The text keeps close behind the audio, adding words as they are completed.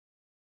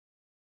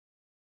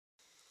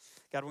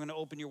God, we're going to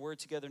open your word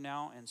together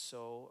now, and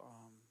so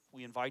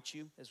we invite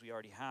you, as we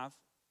already have,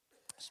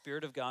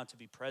 Spirit of God, to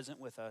be present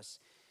with us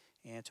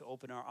and to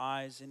open our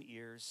eyes and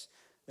ears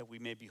that we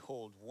may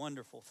behold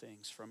wonderful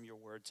things from your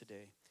word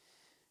today.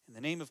 In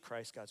the name of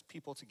Christ, God's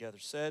people together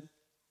said,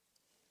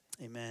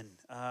 amen.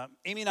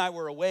 Amy and I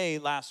were away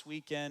last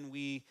weekend.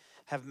 We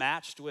have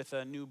matched with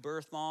a new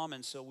birth mom,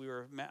 and so we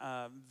were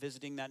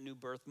visiting that new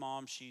birth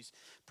mom. She's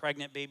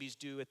pregnant, baby's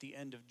due at the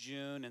end of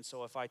June, and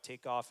so if I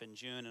take off in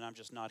June and I'm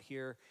just not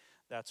here,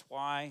 that's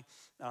why.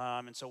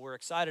 And so we're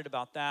excited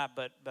about that,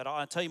 but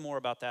I'll tell you more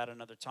about that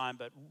another time.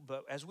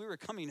 But as we were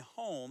coming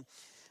home,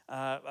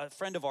 a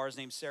friend of ours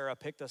named Sarah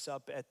picked us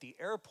up at the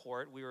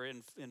airport. We were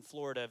in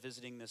Florida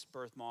visiting this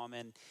birth mom,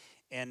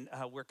 and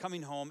we're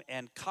coming home,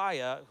 and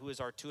Kaya, who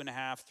is our 2.5,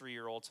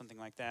 3-year-old, something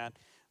like that,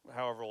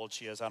 however old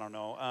she is, I don't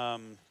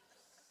know.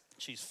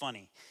 She's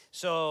funny.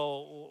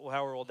 So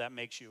however old that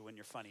makes you when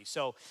you're funny.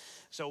 So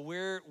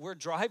we're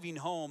driving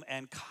home,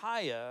 and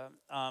Kaya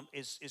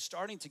is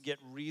starting to get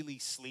really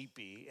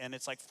sleepy, and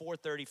it's like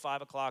 4:30,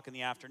 5 o'clock in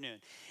the afternoon.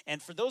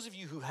 And for those of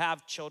you who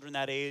have children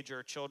that age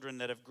or children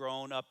that have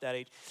grown up that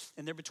age,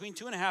 and they're between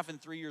 2.5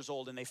 and 3 years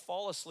old, and they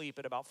fall asleep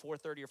at about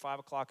 4:30 or 5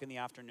 o'clock in the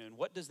afternoon,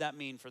 what does that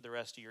mean for the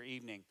rest of your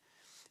evening?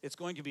 It's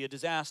going to be a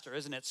disaster,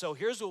 isn't it? So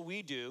here's what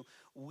we do.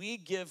 We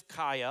give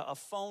Kaya a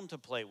phone to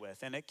play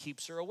with, and it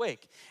keeps her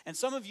awake. And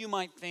some of you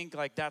might think,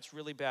 like, that's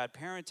really bad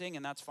parenting,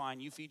 and that's fine.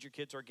 You feed your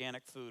kids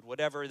organic food,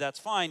 whatever, that's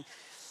fine.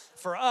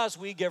 For us,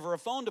 we give her a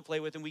phone to play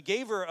with, and we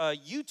gave her a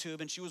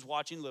YouTube, and she was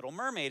watching Little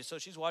Mermaid. So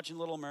she's watching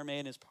Little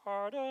Mermaid, is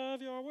part of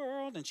your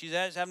world, and she's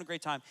having a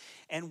great time.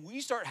 And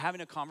we start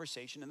having a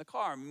conversation in the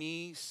car,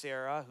 me,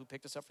 Sarah, who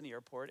picked us up from the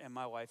airport, and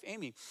my wife,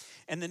 Amy.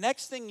 And the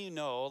next thing you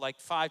know, like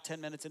 5-10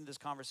 minutes into this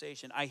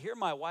conversation, I hear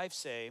my wife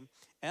say,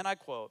 and I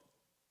quote,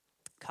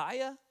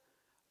 "Kaya,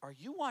 are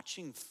you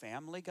watching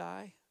Family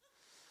Guy?"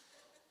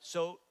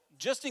 So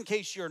just in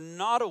case you're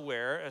not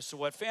aware as to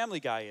what Family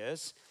Guy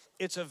is,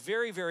 it's a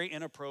very, very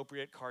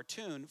inappropriate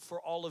cartoon for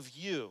all of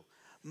you,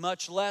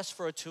 much less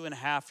for a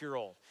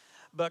 2.5-year-old.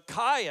 But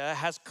Kaya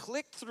has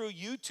clicked through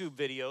YouTube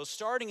videos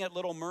starting at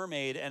Little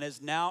Mermaid and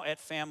is now at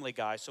Family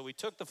Guy. So we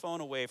took the phone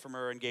away from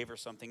her and gave her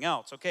something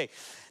else. Okay,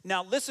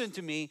 now listen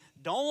to me.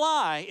 Don't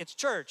lie. It's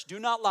church. Do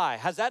not lie.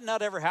 Has that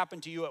not ever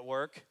happened to you at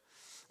work?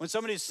 When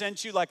somebody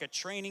sent you like a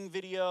training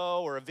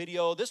video or a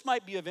video, this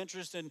might be of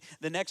interest, and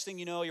the next thing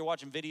you know, you're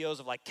watching videos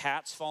of like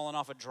cats falling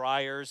off of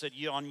dryers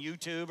on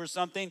YouTube or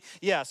something.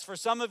 Yes, for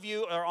some of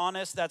you are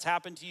honest, that's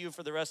happened to you.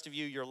 For the rest of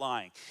you, you're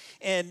lying.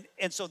 And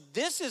so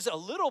this is a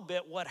little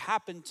bit what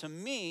happened to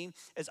me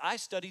as I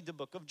studied the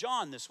book of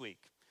John this week.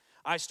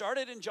 I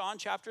started in John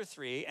chapter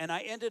 3, and I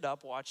ended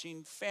up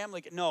watching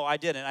Family Guy. No, I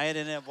didn't. I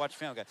ended up watching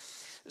Family Guy.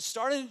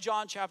 Started in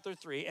John chapter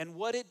 3, and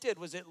what it did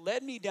was it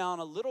led me down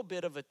a little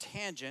bit of a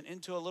tangent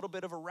into a little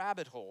bit of a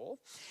rabbit hole.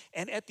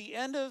 And at the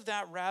end of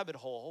that rabbit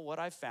hole, what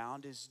I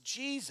found is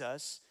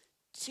Jesus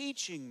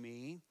teaching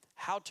me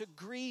how to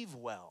grieve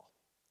well.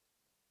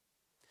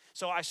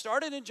 So I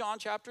started in John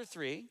chapter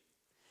 3.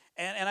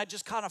 And I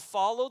just kind of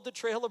followed the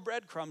trail of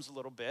breadcrumbs a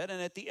little bit.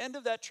 And at the end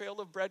of that trail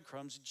of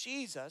breadcrumbs,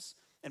 Jesus,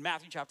 in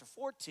Matthew chapter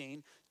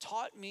 14,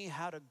 taught me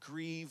how to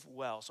grieve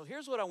well. So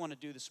here's what I want to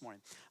do this morning.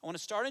 I want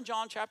to start in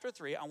John chapter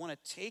 3. I want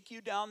to take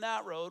you down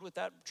that road with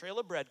that trail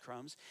of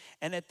breadcrumbs.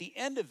 And at the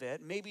end of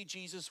it, maybe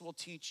Jesus will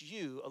teach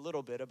you a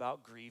little bit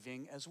about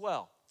grieving as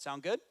well.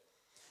 Sound good?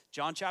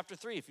 John chapter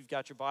 3, if you've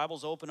got your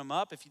Bibles, open them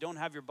up. If you don't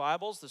have your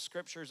Bibles, the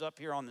scripture's up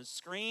here on the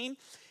screen.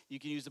 You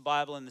can use the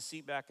Bible in the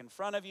seat back in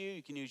front of you.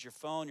 You can use your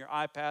phone, your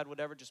iPad,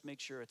 whatever. Just make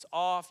sure it's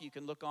off. You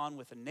can look on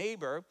with a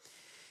neighbor.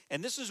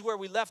 And this is where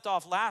we left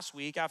off last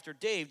week after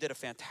Dave did a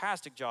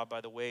fantastic job, by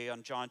the way,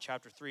 on John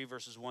chapter 3,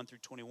 verses 1 through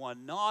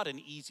 21. Not an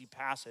easy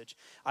passage.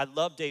 I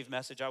love Dave's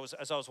message.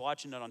 As I was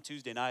watching it on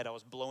Tuesday night, I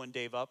was blowing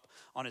Dave up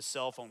on his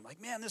cell phone.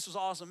 Like, man, this was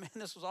awesome. Man,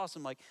 this was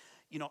awesome. Like,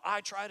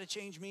 I try to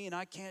change me and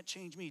I can't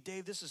change me.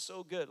 Dave, this is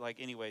so good. Like,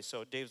 anyway,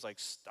 so Dave's like,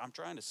 I'm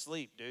trying to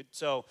sleep, dude.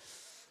 So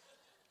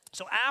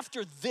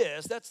after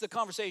this, that's the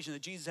conversation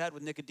that Jesus had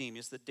with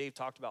Nicodemus that Dave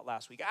talked about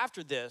last week.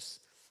 After this,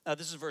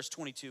 this is verse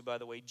 22, by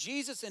the way.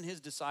 Jesus and his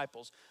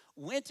disciples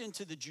went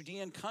into the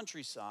Judean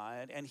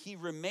countryside, and he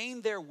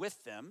remained there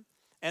with them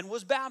and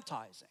was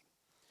baptizing.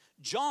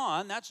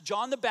 John, that's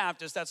John the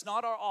Baptist. That's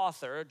not our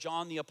author,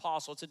 John the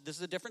Apostle. This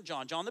is a different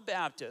John. John the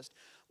Baptist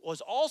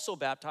was also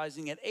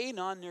baptizing at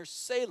Aenon near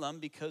Salem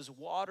because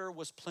water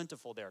was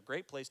plentiful there.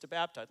 Great place to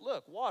baptize.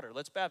 Look, water,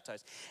 let's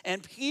baptize.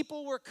 And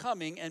people were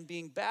coming and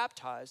being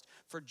baptized,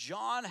 for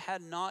John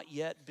had not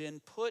yet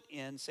been put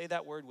in, say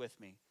that word with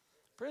me,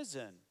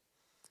 prison.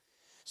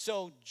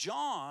 So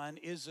John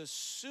is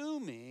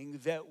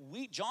assuming that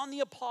John the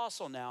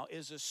Apostle now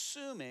is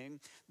assuming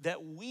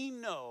that we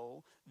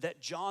know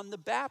that John the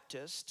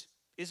Baptist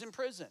is in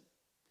prison.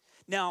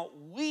 Now,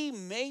 we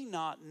may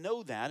not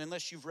know that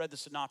unless you've read the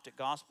Synoptic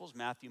Gospels,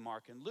 Matthew,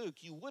 Mark, and Luke.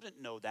 You wouldn't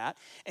know that.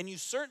 And you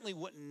certainly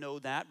wouldn't know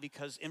that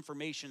because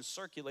information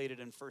circulated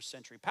in first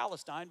century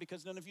Palestine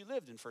because none of you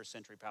lived in first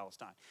century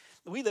Palestine.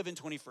 We live in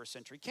 21st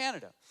century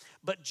Canada.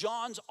 But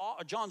John's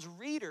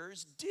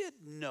readers did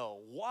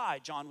know why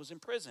John was in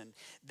prison.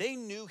 They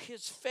knew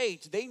his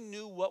fate. They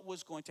knew what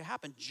was going to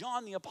happen.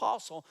 John the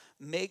Apostle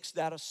makes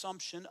that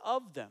assumption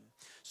of them.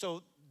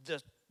 So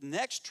the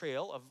next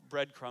trail of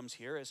breadcrumbs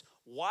here is,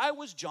 why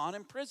was John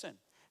in prison?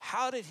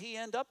 How did he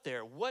end up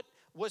there? What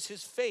was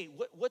his fate?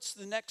 What's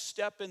the next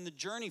step in the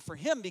journey for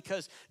him?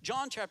 Because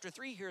John chapter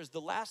 3 here is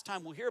the last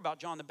time we'll hear about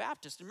John the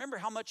Baptist. Remember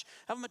how much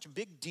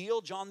big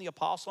deal John the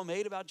Apostle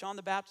made about John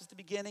the Baptist at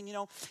the beginning? You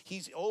know,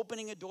 he's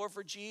opening a door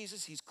for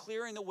Jesus. He's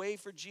clearing the way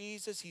for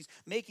Jesus. He's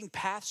making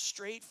paths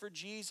straight for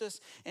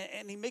Jesus.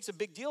 And he makes a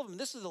big deal of him.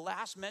 This is the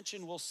last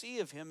mention we'll see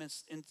of him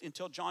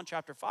until John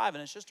chapter 5.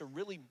 And it's just a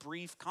really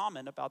brief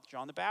comment about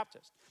John the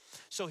Baptist.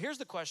 So here's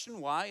the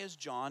question, why is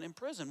John in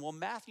prison? Well,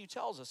 Matthew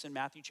tells us in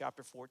Matthew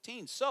chapter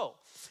 14. So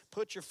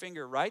put your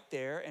finger right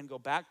there and go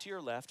back to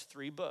your left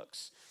 3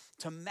 books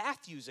to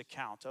Matthew's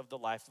account of the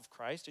life of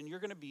Christ, and you're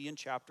going to be in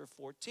chapter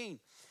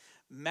 14.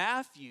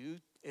 Matthew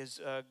is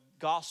a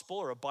gospel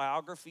or a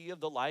biography of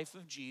the life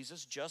of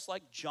Jesus, just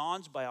like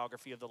John's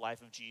biography of the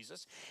life of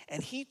Jesus.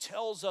 And he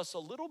tells us a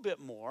little bit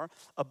more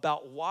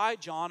about why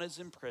John is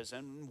in prison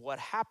and what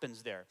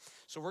happens there.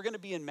 So we're going to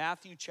be in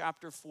Matthew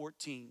chapter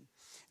 14,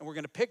 and we're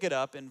going to pick it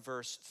up in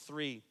verse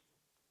 3.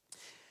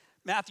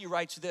 Matthew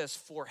writes this,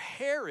 "For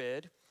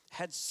Herod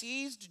had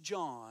seized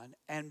John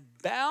and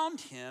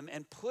bound him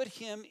and put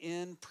him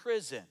in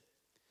prison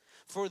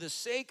for the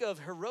sake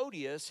of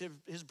Herodias,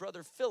 his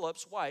brother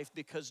Philip's wife,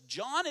 because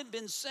John had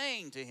been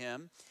saying to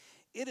him,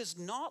 'It is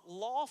not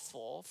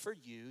lawful for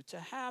you to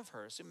have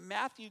her.'" So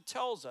Matthew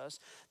tells us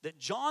that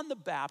John the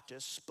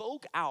Baptist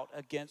spoke out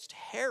against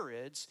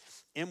Herod's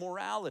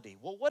immorality.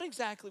 Well, what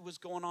exactly was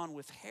going on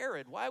with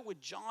Herod? Why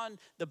would John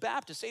the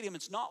Baptist say to him,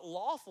 "It's not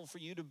lawful for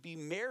you to be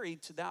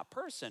married to that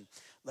person"?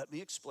 Let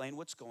me explain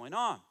what's going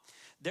on.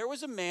 There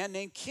was a man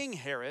named King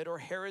Herod, or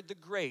Herod the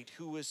Great,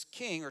 who was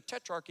king or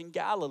tetrarch in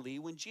Galilee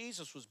when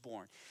Jesus was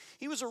born.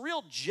 He was a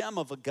real gem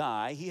of a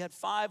guy. He had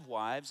 5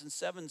 wives and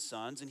 7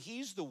 sons, and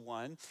he's the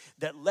one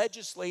that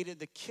legislated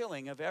the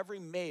killing of every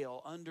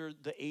male under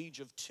the age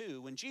of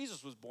 2 when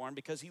Jesus was born,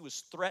 because he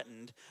was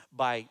threatened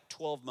by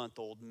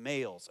 12-month-old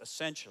males,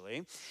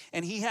 essentially.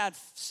 And he had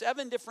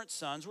 7 different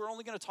sons. We're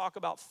only going to talk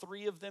about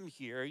 3 of them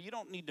here. You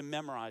don't need to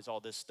memorize all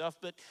this stuff,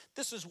 but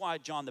this is why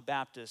John the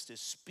Baptist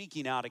is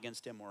speaking out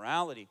against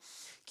immorality.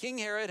 King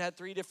Herod had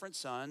 3 different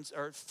sons,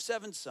 or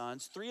 7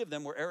 sons. 3 of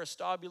them were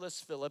Aristobulus,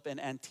 Philip, and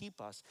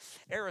Antipas.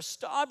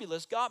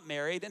 Aristobulus got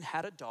married and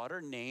had a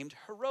daughter named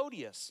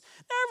Herodias.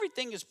 Now,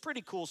 everything is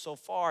pretty cool so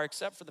far,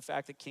 except for the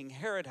fact that King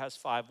Herod has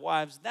 5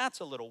 wives. That's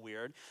a little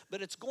weird,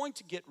 but it's going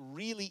to get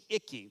really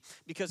icky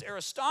because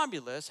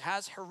Aristobulus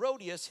has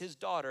Herodias, his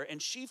daughter,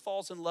 and she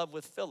falls in love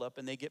with Philip,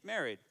 and they get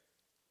married.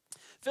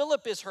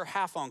 Philip is her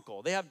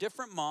half-uncle. They have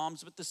different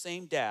moms, but the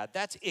same dad.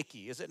 That's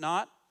icky, is it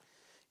not?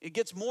 It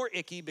gets more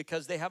icky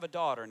because they have a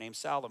daughter named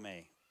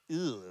Salome.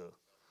 Ugh.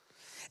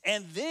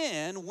 And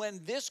then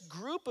when this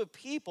group of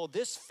people,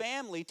 this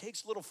family,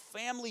 takes a little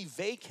family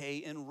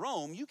vacay in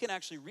Rome, you can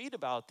actually read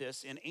about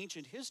this in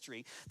ancient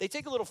history. They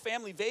take a little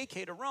family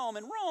vacay to Rome,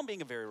 and Rome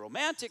being a very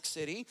romantic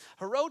city,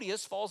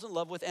 Herodias falls in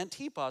love with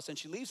Antipas, and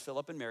she leaves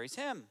Philip and marries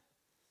him.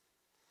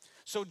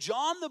 So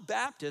John the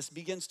Baptist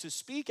begins to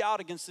speak out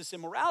against this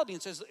immorality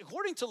and says,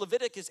 according to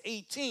Leviticus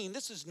 18,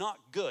 this is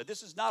not good.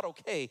 This is not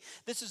okay.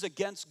 This is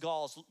against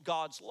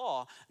God's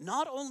law.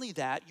 Not only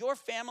that, your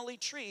family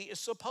tree is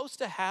supposed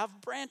to have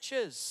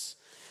branches.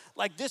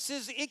 Like, this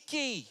is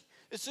icky.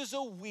 This is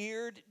a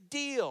weird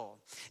deal.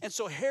 And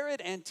so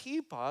Herod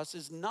Antipas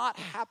is not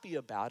happy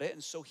about it,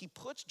 and so he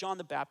puts John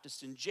the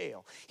Baptist in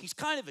jail. He's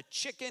kind of a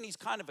chicken. He's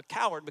kind of a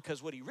coward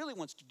because what he really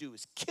wants to do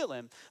is kill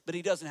him, but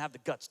he doesn't have the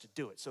guts to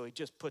do it, so he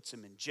just puts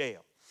him in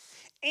jail.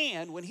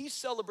 And when he's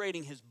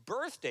celebrating his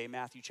birthday,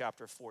 Matthew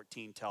chapter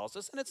 14 tells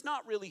us, and it's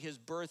not really his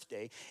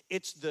birthday,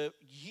 it's the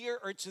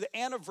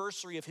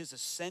anniversary of his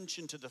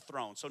ascension to the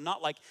throne. So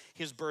not like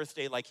his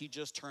birthday, like he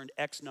just turned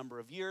X number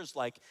of years,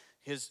 like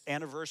his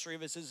anniversary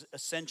of his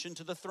ascension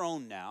to the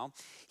throne now.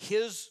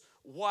 His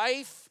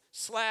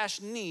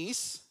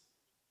wife/niece,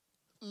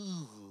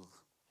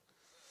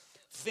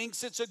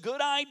 thinks it's a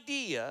good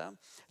idea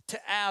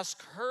to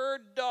ask her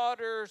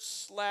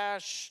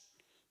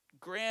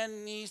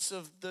daughter/grandniece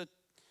of the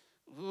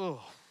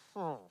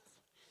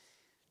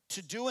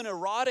to do an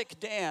erotic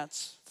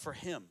dance for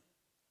him.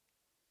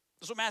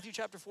 That's what Matthew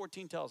chapter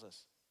 14 tells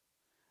us.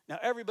 Now,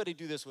 everybody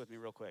do this with me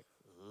real quick.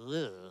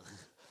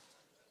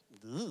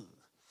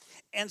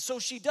 And so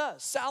she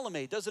does.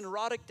 Salome does an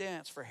erotic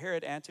dance for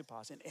Herod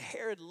Antipas. And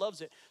Herod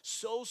loves it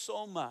so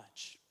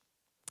much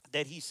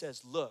that he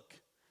says, look,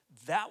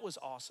 that was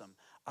awesome.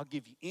 I'll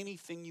give you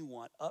anything you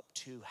want, up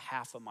to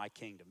half of my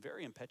kingdom.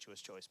 Very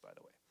impetuous choice, by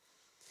the way.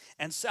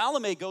 And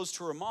Salome goes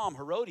to her mom,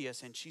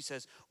 Herodias, and she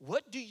says,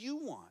 what do you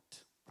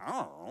want? I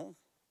don't know.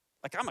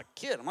 Like, I'm a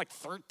kid. I'm like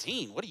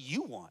 13. What do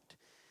you want?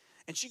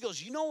 And she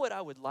goes, you know what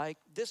I would like?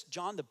 This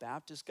John the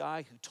Baptist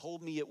guy who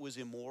told me it was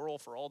immoral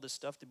for all this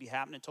stuff to be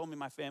happening, told me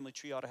my family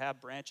tree ought to have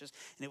branches,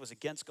 and it was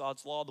against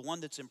God's law, the one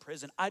that's in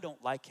prison, I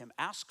don't like him.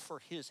 Ask for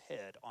his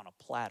head on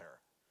a platter.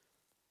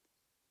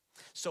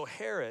 So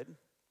Herod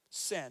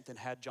sent and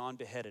had John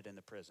beheaded in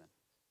the prison.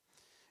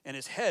 And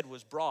his head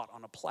was brought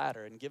on a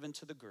platter and given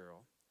to the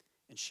girl,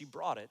 and she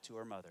brought it to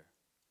her mother.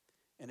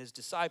 And his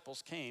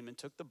disciples came and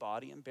took the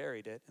body and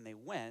buried it, and they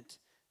went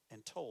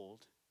and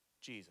told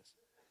Jesus.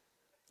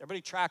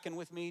 Everybody tracking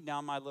with me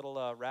down my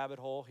little rabbit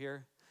hole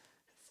here?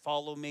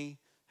 Follow me,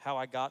 how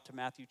I got to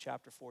Matthew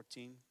chapter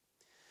 14.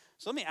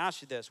 So let me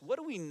ask you this. What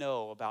do we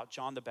know about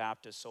John the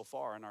Baptist so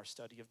far in our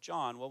study of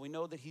John? Well, we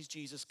know that he's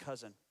Jesus'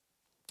 cousin.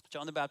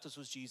 John the Baptist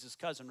was Jesus'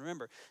 cousin.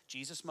 Remember,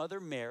 Jesus' mother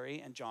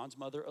Mary and John's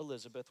mother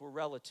Elizabeth were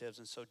relatives,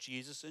 and so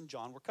Jesus and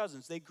John were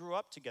cousins. They grew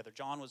up together.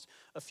 John was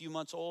a few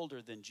months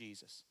older than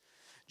Jesus.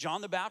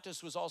 John the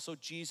Baptist was also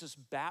Jesus'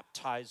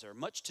 baptizer,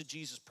 much to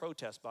Jesus'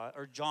 protest,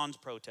 John's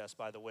protest,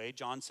 by the way.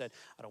 John said,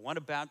 I don't want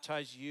to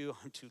baptize you.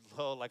 I'm too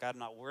low. Like, I'm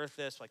not worth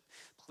this. Like,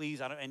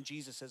 please. And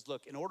Jesus says,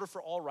 look, in order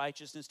for all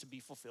righteousness to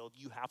be fulfilled,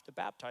 you have to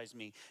baptize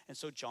me. And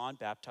so John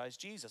baptized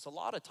Jesus. A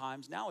lot of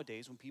times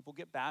nowadays when people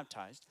get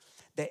baptized,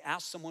 they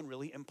ask someone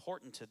really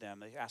important to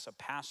them. They ask a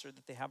pastor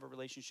that they have a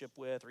relationship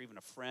with, or even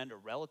a friend or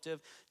relative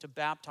to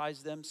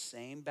baptize them.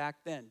 Same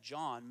back then.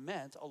 John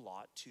meant a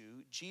lot to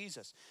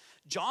Jesus.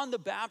 John the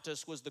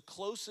Baptist was the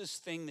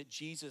closest thing that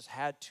Jesus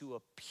had to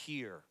a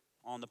peer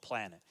on the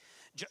planet.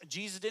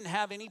 Jesus didn't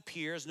have any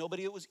peers,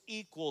 nobody that was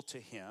equal to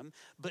him.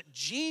 But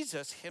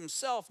Jesus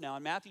himself now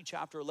in Matthew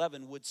chapter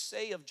 11 would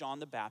say of John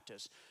the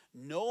Baptist,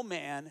 no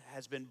man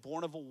has been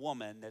born of a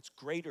woman that's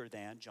greater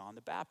than John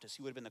the Baptist.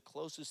 He would have been the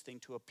closest thing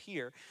to a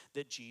peer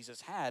that Jesus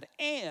had.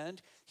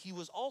 And he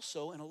was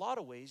also, in a lot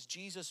of ways,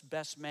 Jesus'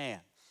 best man,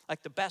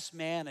 like the best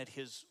man at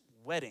his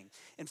wedding.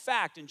 In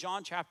fact, in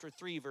John chapter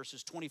 3,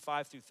 verses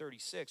 25 through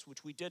 36,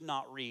 which we did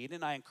not read,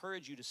 and I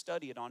encourage you to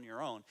study it on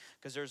your own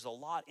because there's a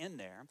lot in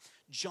there,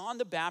 John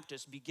the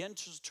Baptist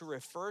begins to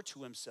refer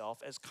to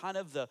himself as kind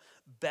of the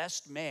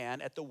best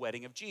man at the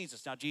wedding of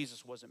Jesus. Now,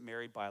 Jesus wasn't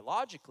married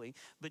biologically,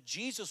 but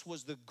Jesus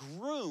was the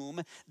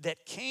groom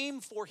that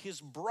came for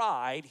his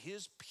bride,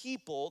 his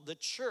people, the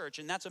church,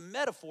 and that's a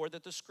metaphor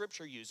that the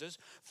scripture uses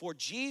for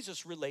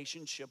Jesus'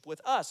 relationship with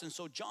us. And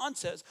so John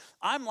says,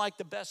 I'm like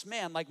the best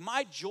man, like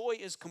my joy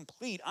is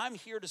complete. I'm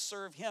here to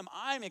serve him.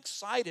 I'm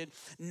excited.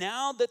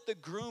 Now that the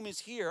groom is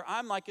here,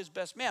 I'm like his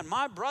best man.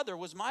 My brother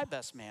was my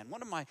best man,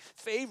 one of my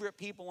favorite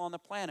people on the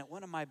planet,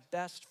 one of my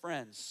best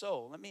friends.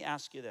 So let me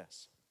ask you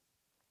this.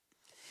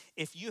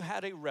 If you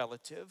had a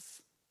relative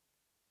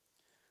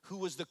who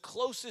was the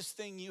closest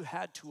thing you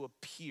had to a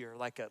peer,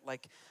 like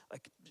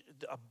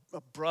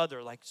a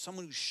brother, like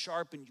someone who's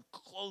sharp and you,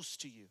 close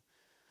to you,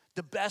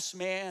 the best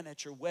man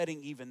at your wedding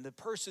even, the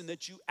person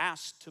that you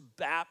asked to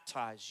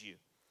baptize you,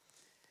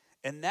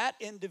 and that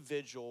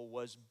individual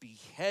was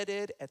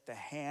beheaded at the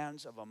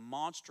hands of a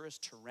monstrous,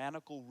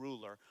 tyrannical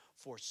ruler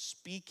for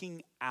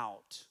speaking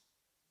out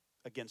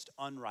against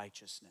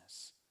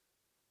unrighteousness,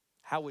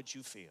 how would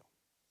you feel?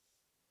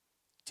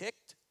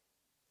 Ticked?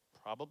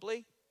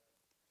 Probably.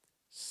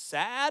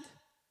 Sad?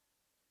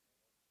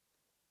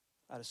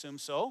 I'd assume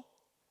so.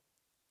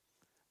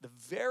 The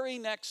very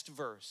next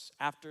verse,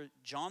 after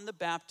John the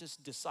Baptist's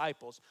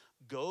disciples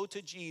go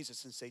to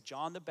Jesus and say,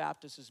 John the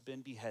Baptist has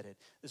been beheaded.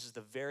 This is the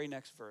very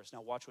next verse.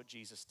 Now watch what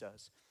Jesus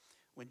does.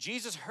 When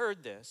Jesus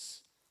heard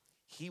this,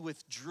 he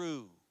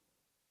withdrew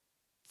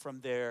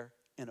from there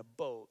in a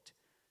boat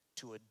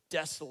to a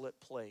desolate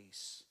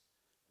place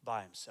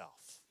by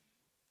himself.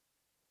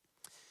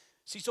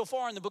 See, so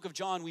far in the book of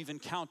John, we've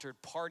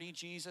encountered party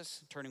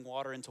Jesus, turning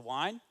water into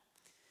wine.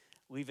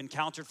 We've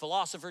encountered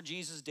philosopher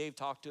Jesus. Dave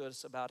talked to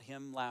us about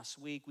him last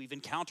week. We've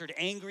encountered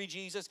angry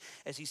Jesus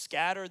as he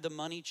scattered the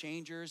money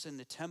changers in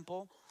the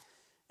temple.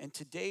 And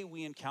today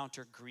we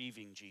encounter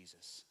grieving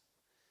Jesus.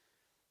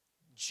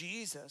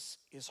 Jesus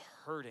is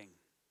hurting.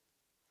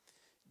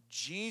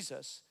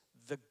 Jesus,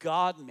 the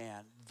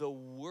God-man, the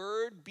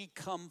Word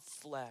become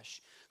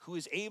flesh, who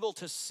is able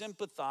to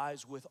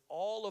sympathize with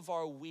all of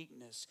our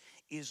weakness,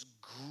 is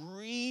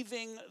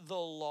grieving the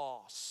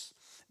loss,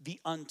 the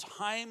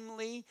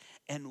untimely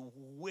and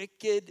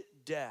wicked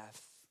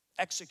death,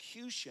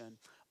 execution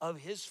of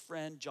his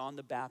friend John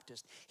the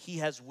Baptist. He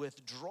has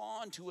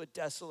withdrawn to a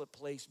desolate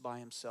place by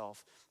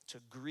himself to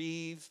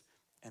grieve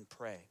and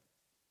pray.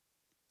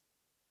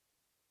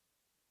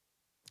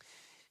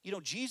 You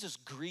know, Jesus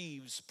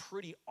grieves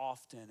pretty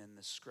often in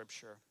the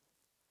scripture.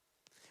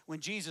 When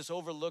Jesus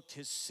overlooked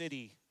his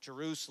city,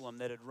 Jerusalem,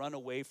 that had run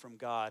away from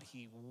God,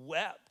 he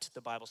wept,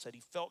 the Bible said.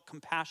 He felt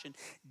compassion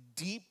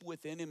deep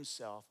within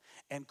himself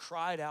and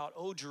cried out,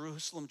 "Oh,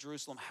 Jerusalem,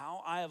 Jerusalem,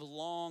 how I have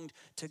longed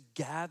to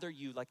gather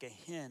you like a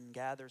hen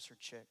gathers her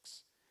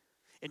chicks."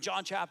 In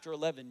John chapter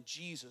 11,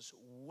 Jesus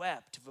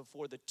wept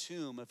before the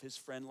tomb of his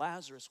friend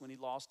Lazarus when he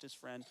lost his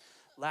friend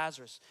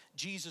Lazarus.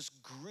 Jesus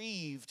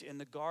grieved in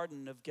the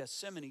Garden of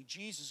Gethsemane.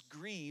 Jesus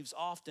grieves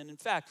often. In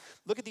fact,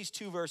 look at these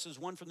two verses,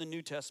 one from the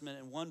New Testament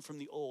and one from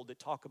the Old, that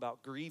talk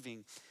about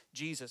grieving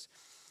Jesus.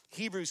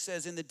 Hebrews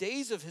says, in the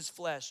days of his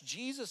flesh,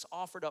 Jesus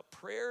offered up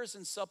prayers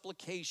and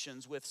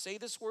supplications with, say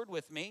this word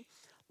with me,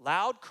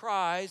 loud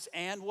cries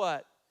and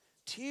what?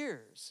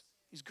 Tears.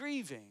 He's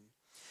grieving.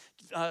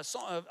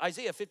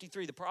 Isaiah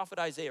 53, the prophet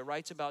Isaiah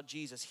writes about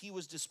Jesus. He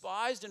was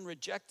despised and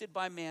rejected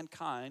by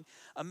mankind,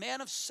 a man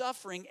of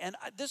suffering, and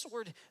this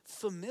word,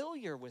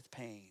 familiar with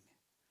pain.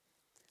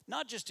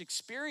 Not just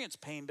experience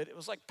pain, but it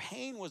was like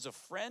pain was a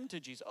friend to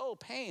Jesus. Oh,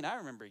 pain, I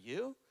remember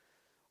you.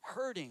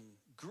 Hurting,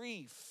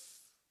 grief.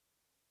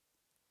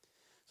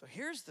 So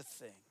here's the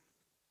thing.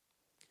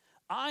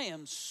 I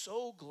am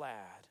so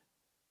glad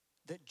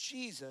that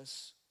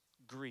Jesus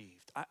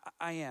grieved.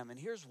 I am, and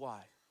here's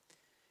why.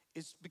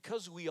 It's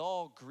because we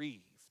all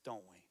grieve,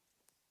 don't we?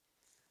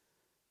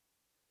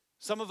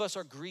 Some of us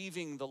are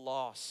grieving the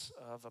loss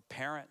of a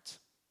parent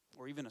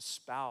or even a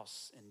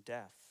spouse in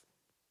death.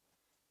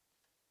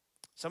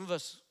 Some of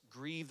us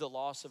grieve the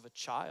loss of a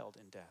child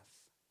in death.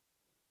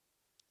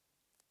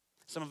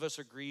 Some of us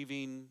are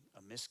grieving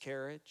a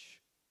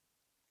miscarriage.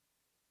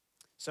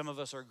 Some of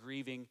us are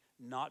grieving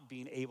not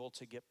being able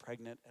to get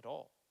pregnant at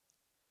all.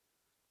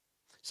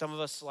 Some of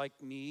us, like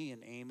me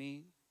and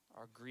Amy,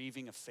 are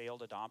grieving a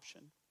failed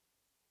adoption.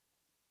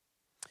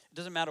 It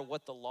doesn't matter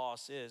what the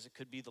loss is. It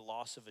could be the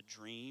loss of a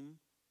dream.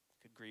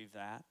 Could grieve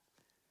that.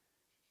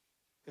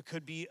 It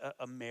could be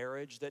a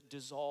marriage that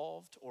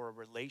dissolved or a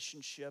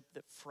relationship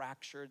that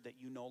fractured that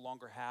you no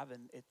longer have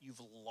and you've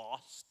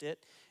lost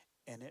it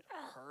and it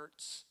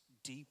hurts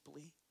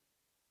deeply.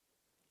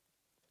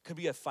 It could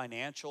be a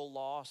financial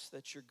loss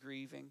that you're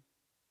grieving.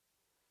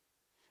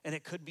 And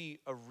it could be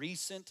a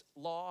recent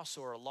loss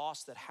or a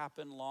loss that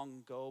happened long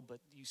ago, but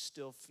you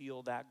still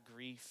feel that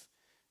grief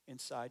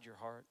inside your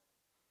heart.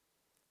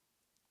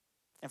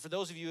 And for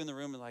those of you in the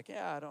room who are like,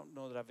 yeah, I don't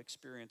know that I've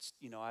experienced,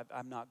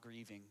 I'm not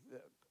grieving.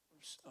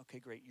 Okay,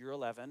 great. You're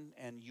 11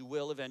 and you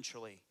will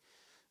eventually.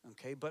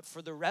 Okay, but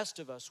for the rest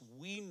of us,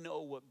 we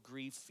know what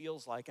grief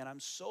feels like. And I'm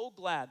so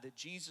glad that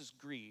Jesus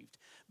grieved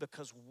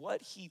because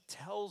what he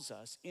tells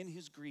us in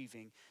his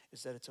grieving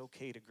is that it's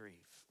okay to grieve.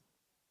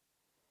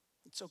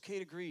 It's okay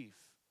to grieve.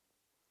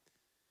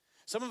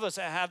 Some of us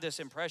have this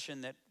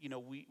impression that,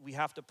 we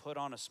have to put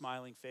on a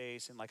smiling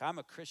face and like, I'm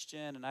a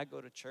Christian and I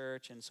go to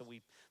church. And so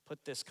we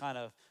put this kind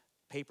of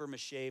paper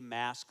mache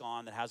mask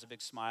on that has a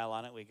big smile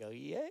on it. We go,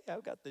 yay,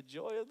 I've got the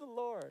joy of the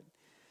Lord.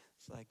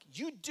 It's like,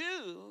 you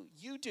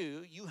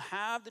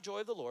have the joy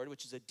of the Lord,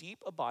 which is a deep,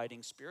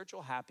 abiding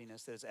spiritual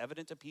happiness that is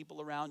evident to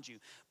people around you,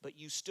 but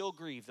you still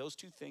grieve. Those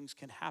two things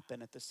can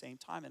happen at the same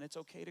time, and it's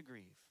okay to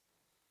grieve.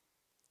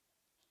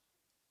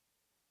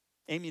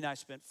 Amy and I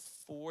spent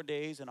 4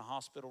 days in a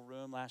hospital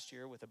room last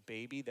year with a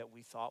baby that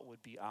we thought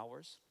would be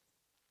ours.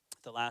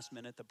 At the last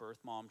minute, the birth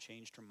mom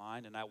changed her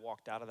mind, and I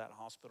walked out of that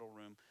hospital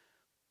room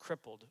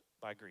crippled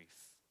by grief.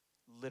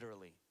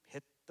 Literally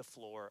hit the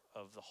floor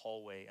of the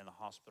hallway in the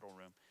hospital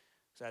room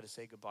because I had to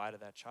say goodbye to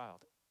that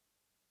child.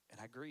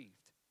 And I grieved.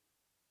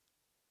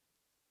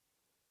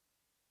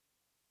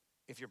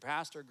 If your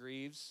pastor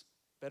grieves,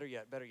 better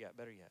yet,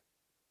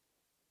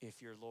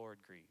 if your Lord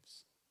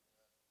grieves.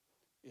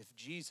 If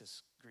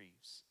Jesus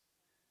grieves,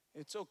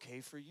 it's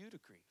okay for you to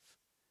grieve.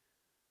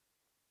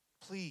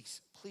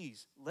 Please,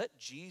 let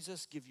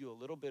Jesus give you a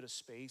little bit of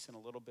space and a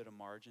little bit of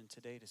margin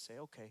today to say,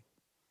 okay,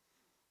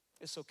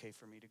 it's okay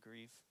for me to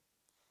grieve.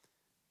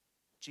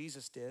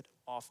 Jesus did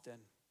often,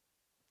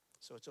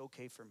 so it's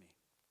okay for me.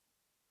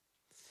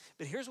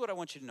 But here's what I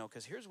want you to know,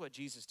 because here's what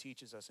Jesus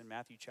teaches us in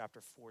Matthew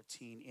chapter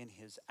 14 in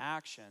his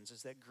actions,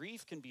 is that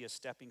grief can be a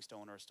stepping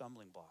stone or a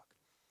stumbling block.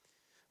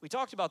 We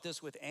talked about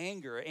this with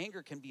anger.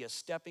 Anger can be a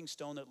stepping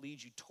stone that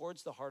leads you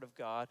towards the heart of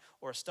God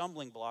or a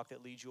stumbling block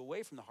that leads you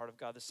away from the heart of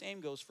God. The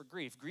same goes for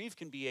grief. Grief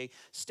can be a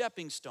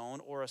stepping stone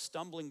or a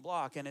stumbling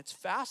block. And it's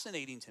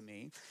fascinating to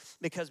me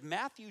because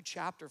Matthew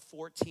chapter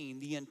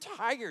 14, the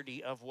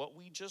entirety of what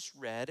we just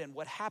read and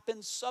what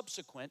happens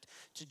subsequent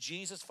to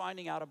Jesus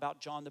finding out about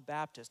John the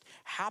Baptist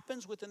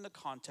happens within the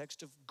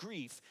context of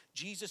grief.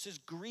 Jesus is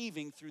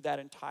grieving through that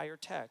entire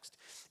text.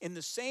 In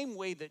the same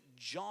way that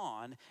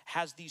John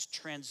has these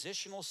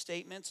transitional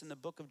statements in the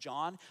book of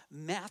John,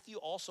 Matthew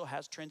also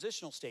has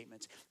transitional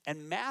statements.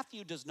 And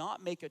Matthew does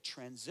not make a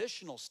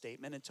transitional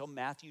statement until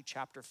Matthew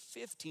chapter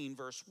 15,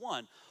 verse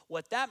 1.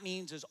 What that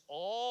means is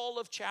all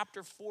of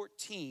chapter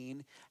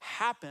 14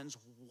 happens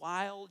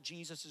while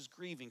Jesus is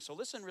grieving. So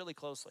listen really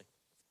closely.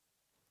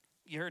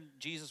 You heard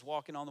Jesus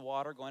walking on the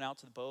water, going out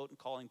to the boat and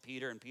calling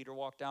Peter, and Peter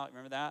walked out.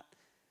 Remember that?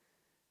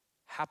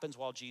 Happens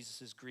while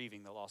Jesus is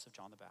grieving the loss of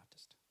John the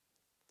Baptist.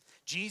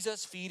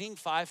 Jesus feeding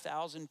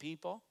 5,000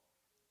 people.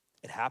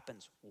 It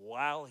happens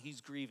while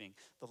he's grieving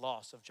the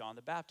loss of John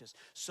the Baptist.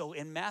 So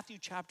in Matthew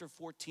chapter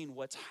 14,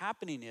 what's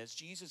happening is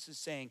Jesus is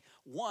saying,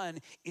 one,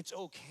 it's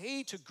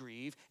okay to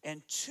grieve,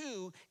 and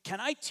two, can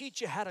I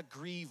teach you how to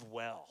grieve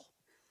well?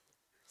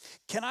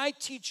 Can I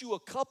teach you a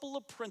couple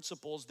of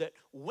principles that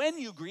when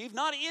you grieve,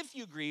 not if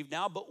you grieve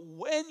now, but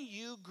when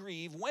you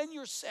grieve, when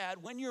you're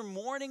sad, when you're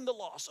mourning the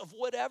loss of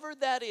whatever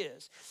that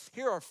is,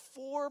 here are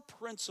 4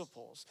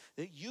 principles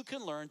that you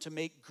can learn to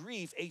make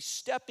grief a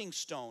stepping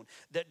stone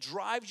that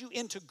drives you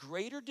into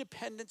greater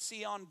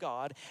dependency on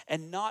God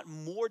and not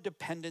more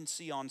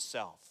dependency on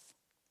self.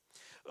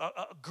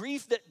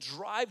 Grief that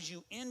drives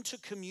you into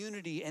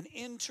community and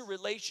into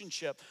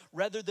relationship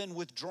rather than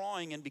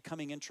withdrawing and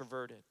becoming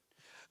introverted.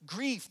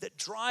 Grief that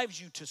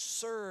drives you to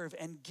serve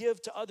and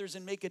give to others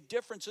and make a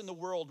difference in the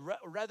world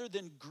rather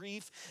than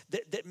grief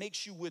that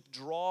makes you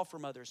withdraw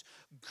from others.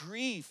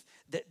 Grief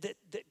that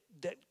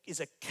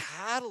is a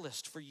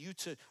catalyst for you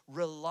to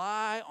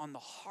rely on the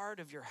heart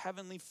of your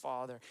Heavenly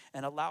Father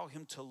and allow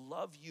Him to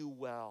love you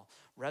well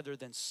rather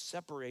than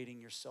separating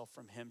yourself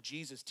from Him.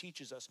 Jesus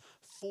teaches us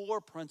 4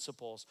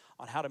 principles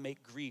on how to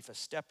make grief a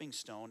stepping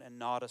stone and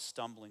not a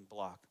stumbling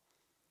block.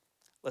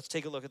 Let's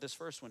take a look at this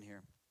first one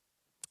here.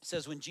 It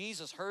says, when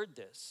Jesus heard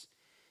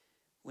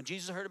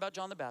about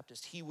John the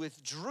Baptist, he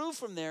withdrew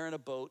from there in a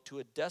boat to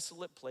a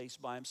desolate place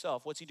by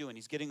himself. What's he doing?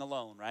 He's getting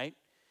alone, right?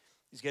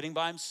 He's getting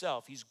by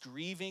himself. He's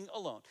grieving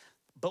alone.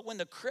 But when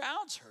the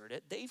crowds heard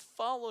it, they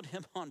followed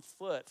him on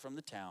foot from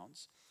the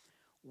towns.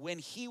 When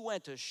he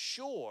went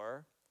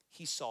ashore,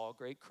 he saw a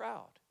great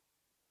crowd.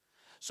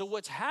 So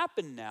what's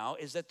happened now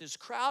is that this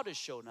crowd has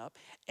shown up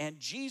and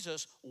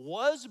Jesus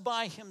was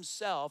by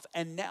himself,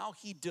 and now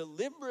he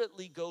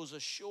deliberately goes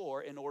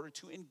ashore in order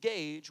to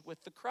engage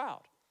with the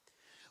crowd.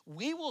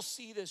 We will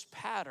see this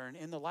pattern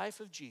in the life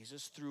of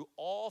Jesus through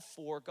all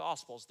 4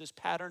 Gospels, this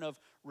pattern of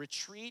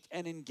retreat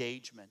and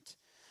engagement.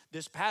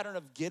 This pattern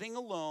of getting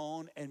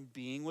alone and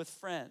being with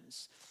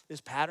friends.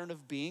 This pattern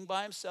of being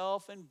by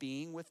himself and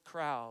being with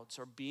crowds,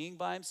 or being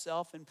by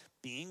himself and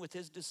being with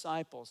his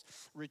disciples.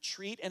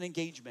 Retreat and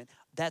engagement.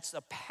 That's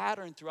the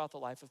pattern throughout the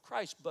life of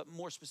Christ. But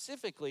more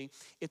specifically,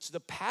 it's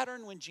the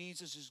pattern when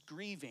Jesus is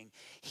grieving.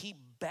 He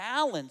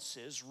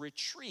balances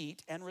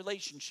retreat and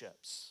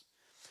relationships.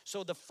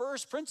 So the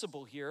first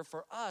principle here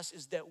for us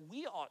is that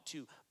we ought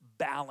to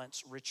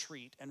balance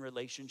retreat and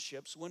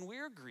relationships when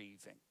we're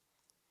grieving.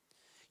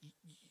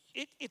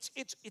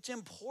 It's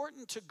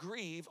important to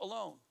grieve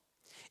alone.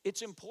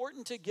 It's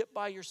important to get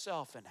by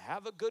yourself and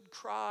have a good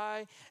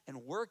cry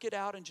and work it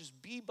out and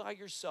just be by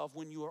yourself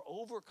when you are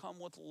overcome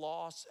with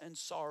loss and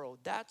sorrow.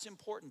 That's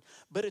important.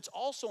 But it's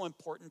also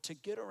important to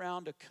get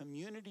around a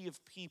community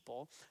of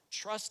people,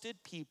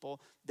 trusted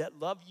people that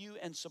love you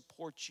and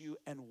support you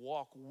and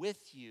walk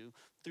with you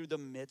through the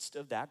midst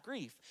of that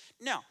grief.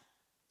 Now,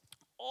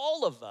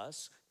 all of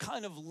us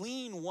kind of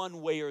lean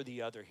one way or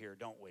the other here,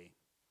 don't we?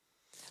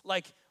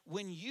 Like,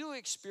 when you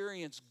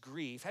experience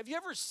grief, have you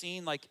ever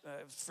seen,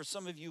 for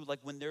some of you, like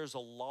when there's a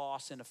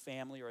loss in a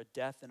family or a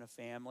death in a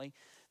family,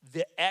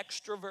 the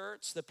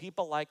extroverts, the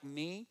people like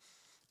me,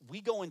 we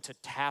go into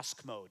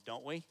task mode,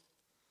 don't we?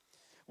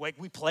 Like,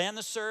 we plan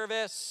the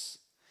service,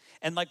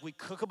 and like we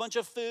cook a bunch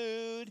of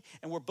food,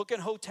 and we're booking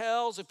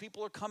hotels if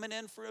people are coming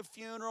in for a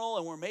funeral,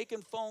 and we're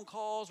making phone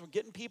calls, we're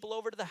getting people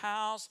over to the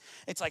house.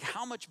 It's like,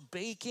 how much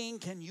baking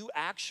can you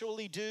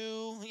actually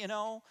do,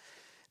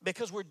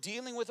 Because we're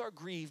dealing with our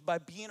grief by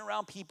being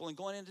around people and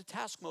going into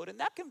task mode. And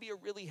that can be a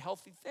really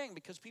healthy thing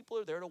because people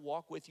are there to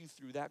walk with you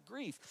through that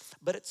grief.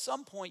 But at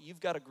some point,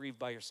 you've got to grieve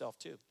by yourself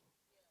too.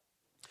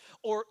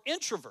 Or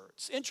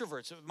introverts.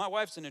 My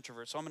wife's an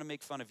introvert, so I'm going to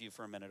make fun of you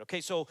for a minute.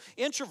 Okay, so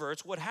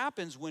introverts, what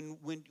happens when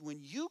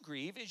you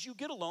grieve is you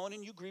get alone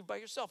and you grieve by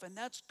yourself, and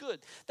that's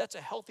good. That's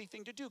a healthy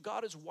thing to do.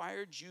 God has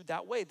wired you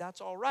that way. That's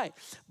all right.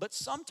 But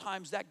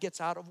sometimes that gets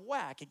out of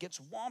whack. It gets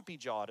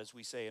wompy-jawed, as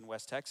we say in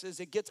West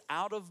Texas. It gets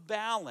out of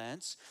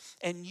balance,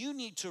 and you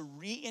need to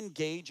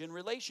re-engage in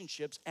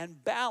relationships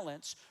and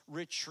balance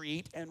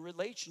retreat and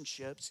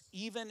relationships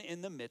even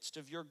in the midst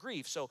of your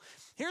grief. So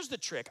here's the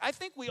trick. I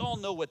think we all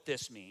know what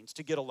this means,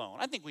 to get alone.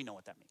 I think we know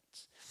what that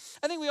means.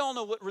 I think we all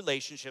know what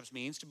relationships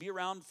means, to be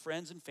around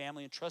friends and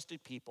family and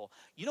trusted people.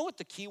 You know what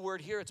the key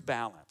word here? It's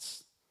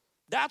balance.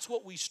 That's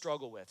what we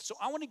struggle with. So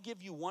I want to give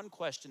you one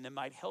question that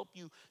might help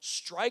you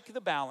strike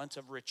the balance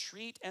of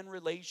retreat and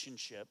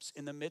relationships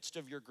in the midst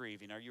of your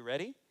grieving. Are you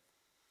ready?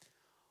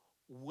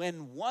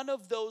 When one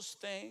of those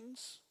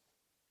things,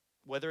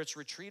 whether it's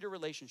retreat or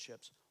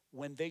relationships,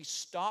 when they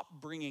stop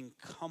bringing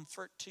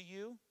comfort to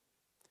you,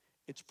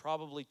 it's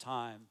probably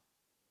time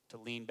to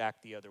lean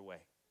back the other way.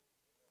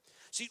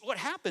 See, what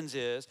happens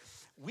is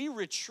we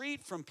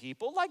retreat from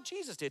people like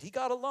Jesus did. He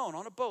got alone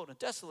on a boat in a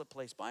desolate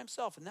place by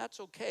himself, and that's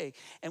okay.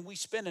 And we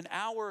spend an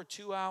hour or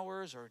 2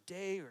 hours or a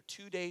day or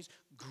 2 days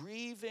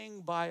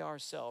grieving by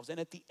ourselves. And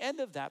at the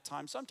end of that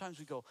time, sometimes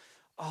we go,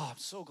 oh, I'm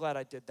so glad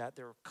I did that.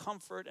 There was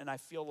comfort, and I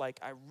feel like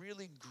I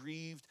really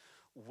grieved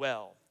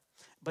well.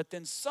 But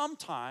then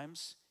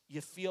sometimes you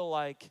feel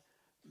like,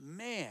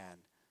 man,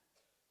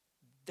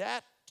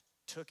 that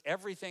took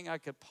everything I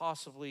could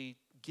possibly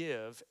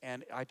give,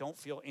 and I don't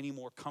feel any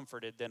more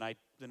comforted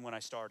than when I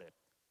started.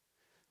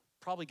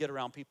 Probably get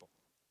around people.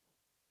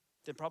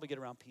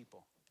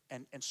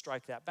 and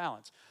strike that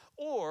balance.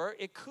 Or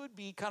it could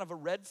be kind of a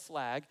red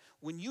flag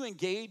when you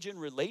engage in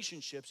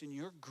relationships and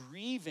you're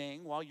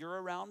grieving while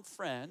you're around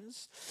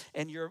friends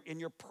and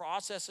you're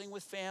processing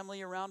with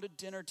family around a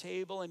dinner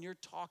table and you're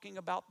talking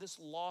about this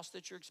loss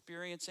that you're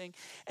experiencing.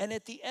 And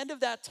at the end of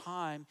that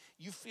time,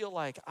 you feel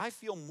like, I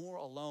feel more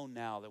alone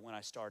now than when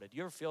I started.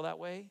 You ever feel that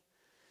way?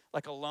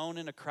 Like alone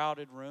in a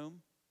crowded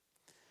room?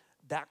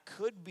 That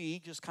could be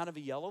just kind of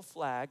a yellow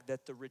flag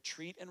that the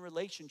retreat and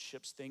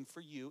relationships thing for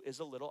you is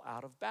a little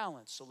out of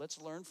balance. So let's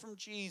learn from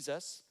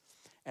Jesus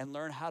and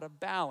learn how to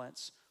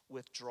balance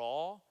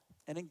withdrawal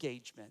and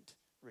engagement,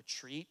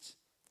 retreat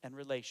and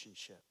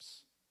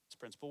relationships. It's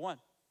principle 1.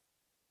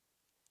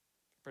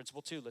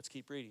 Principle 2, let's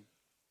keep reading.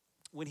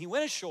 When he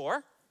went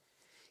ashore,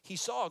 he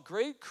saw a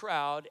great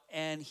crowd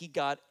and he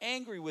got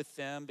angry with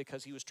them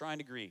because he was trying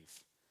to grieve.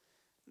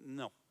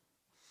 No.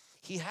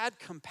 He had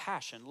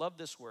compassion. Love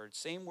this word.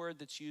 Same word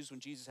that's used when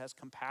Jesus has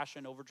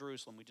compassion over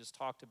Jerusalem we just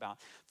talked about.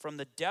 From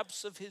the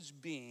depths of his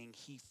being,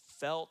 he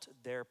felt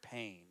their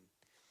pain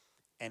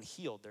and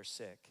healed their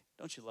sick.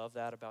 Don't you love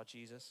that about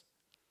Jesus?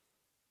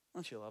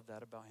 Don't you love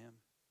that about him?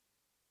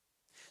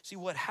 See,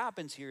 what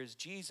happens here is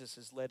Jesus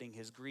is letting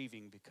his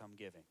grieving become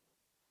giving.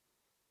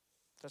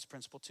 That's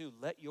principle 2.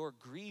 Let your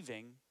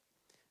grieving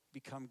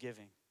become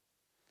giving.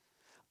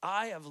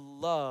 I have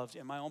loved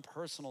in my own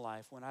personal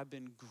life when I've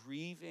been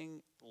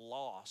grieving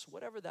loss,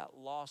 whatever that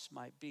loss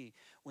might be,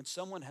 when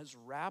someone has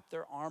wrapped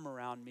their arm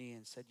around me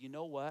and said, you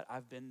know what,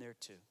 I've been there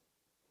too.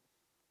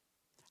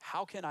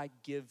 How can I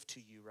give to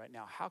you right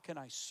now? How can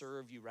I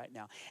serve you right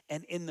now?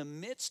 And in the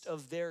midst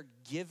of their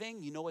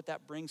giving, you know what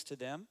that brings to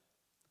them?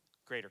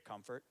 Greater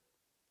comfort.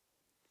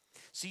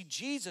 See,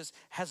 Jesus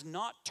has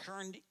not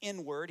turned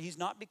inward. He's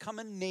not become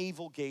a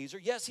navel gazer.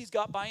 Yes, he's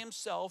got by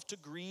himself to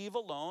grieve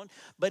alone,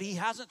 but he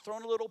hasn't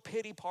thrown a little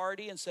pity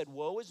party and said,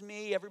 woe is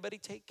me, everybody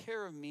take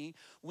care of me.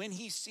 When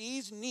he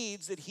sees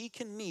needs that he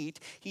can meet,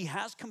 he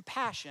has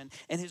compassion,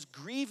 and his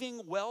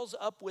grieving wells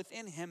up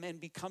within him and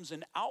becomes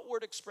an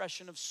outward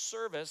expression of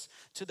service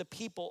to the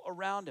people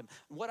around him.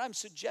 What I'm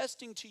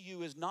suggesting to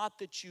you is not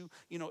that you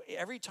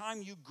every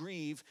time you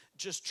grieve,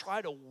 just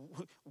try to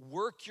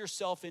work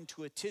yourself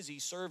into a tizzy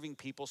serving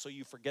people so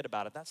you forget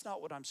about it. That's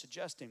not what I'm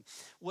suggesting.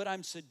 What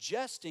I'm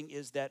suggesting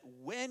is that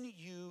when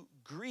you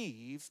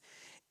grieve,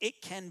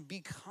 it can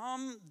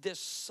become this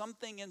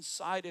something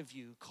inside of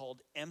you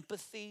called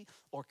empathy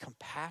or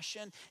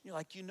compassion. You're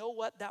like, you know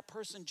what? That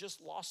person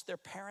just lost their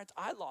parent.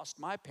 I lost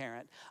my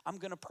parent. I'm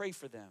going to pray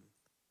for them.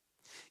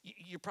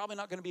 You're probably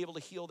not going to be able to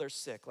heal their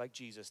sick like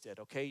Jesus did,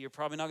 okay? You're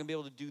probably not going to be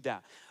able to do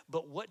that.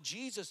 But what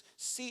Jesus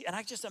and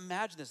I just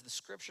imagine this. The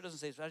scripture doesn't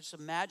say this, but I just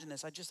imagine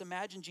this. I just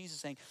imagine Jesus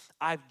saying,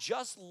 I've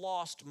just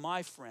lost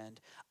my friend.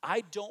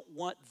 I don't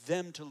want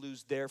them to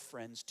lose their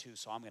friends too,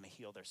 so I'm going to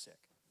heal their sick.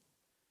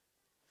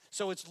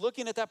 So it's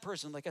looking at that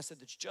person, like I said,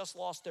 that's just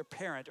lost their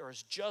parent or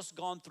has just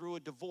gone through a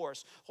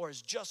divorce or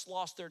has just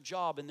lost their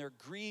job and they're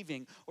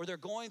grieving or they're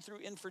going through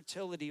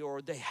infertility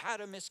or they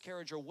had a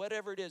miscarriage or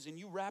whatever it is, and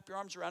you wrap your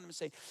arms around them and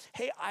say,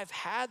 hey, I've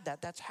had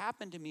that. That's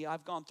happened to me.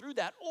 I've gone through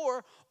that.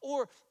 Or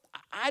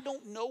I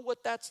don't know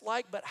what that's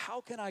like, but how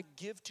can I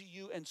give to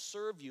you and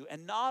serve you?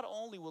 And not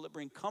only will it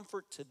bring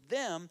comfort to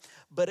them,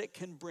 but it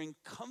can bring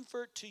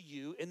comfort to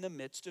you in the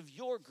midst of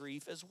your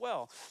grief as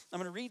well. I'm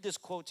going to read this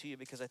quote to you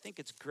because I think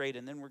it's great,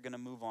 and then we're going to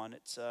move on.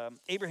 It's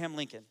Abraham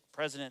Lincoln,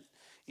 President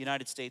of the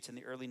United States in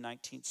the early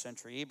 19th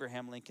century.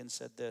 Abraham Lincoln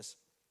said this: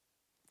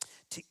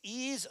 to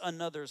ease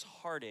another's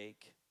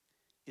heartache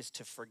is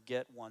to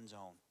forget one's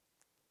own.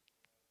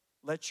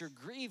 Let your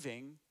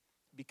grieving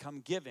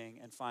become giving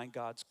and find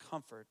God's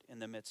comfort in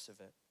the midst of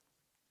it.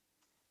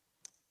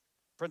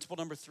 Principle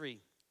number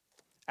 3,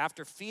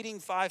 after feeding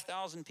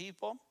 5,000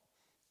 people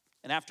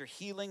and after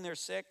healing their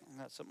sick,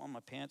 I got something on my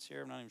pants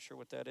here, I'm not even sure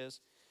what that is.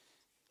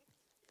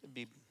 Could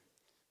be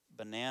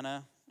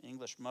banana,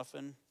 English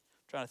muffin. I'm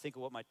trying to think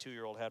of what my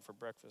 2-year-old had for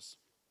breakfast.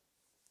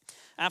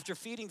 After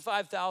feeding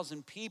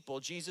 5,000 people,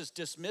 Jesus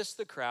dismissed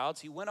the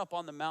crowds. He went up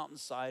on the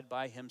mountainside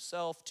by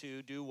himself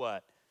to do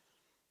what?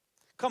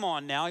 Come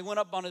on now. He went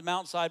up on a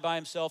mountainside by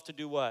himself to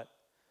do what?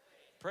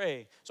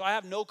 Pray. So I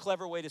have no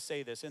clever way to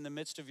say this. In the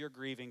midst of your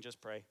grieving,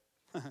 just pray.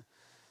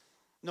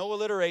 No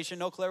alliteration,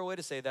 no clever way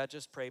to say that,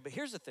 just pray. But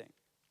here's the thing.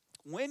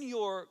 When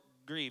you're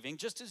grieving,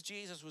 just as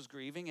Jesus was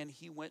grieving and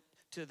he went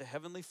to the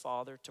Heavenly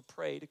Father to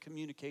pray, to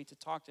communicate, to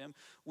talk to him,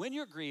 when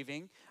you're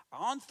grieving,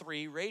 on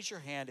 3, raise your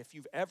hand if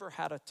you've ever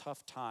had a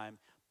tough time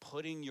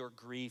putting your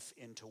grief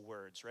into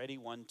words. Ready?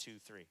 1, 2,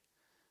 3.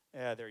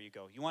 Yeah, there you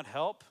go. You want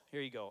help?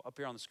 Here you go, up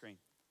here on the screen.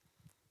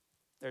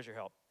 There's your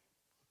help.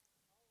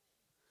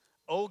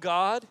 Oh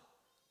God,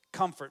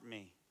 comfort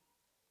me.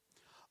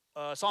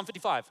 Psalm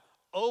 55.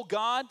 Oh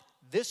God,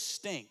 this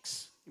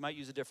stinks. You might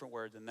use a different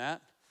word than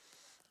that.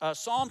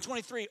 Psalm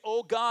 23.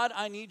 Oh God,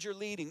 I need your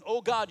leading. Oh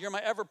God, you're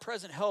my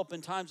ever-present help in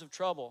times of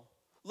trouble.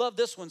 Love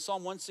this one.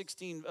 Psalm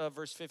 116,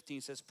 verse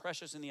 15 says,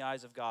 precious in the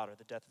eyes of God are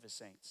the death of his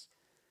saints.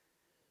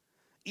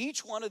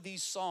 Each one of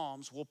these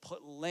psalms will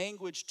put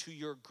language to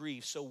your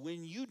grief. So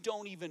when you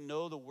don't even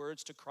know the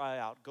words to cry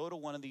out, go to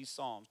one of these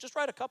psalms. Just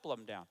write a couple of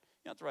them down.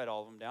 You don't have to write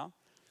all of them down.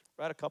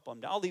 Write a couple of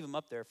them down. I'll leave them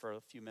up there for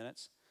a few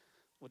minutes.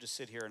 We'll just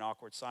sit here in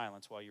awkward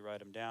silence while you write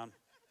them down.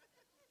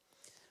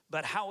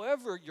 But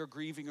however you're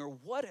grieving or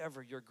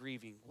whatever you're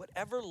grieving,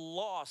 whatever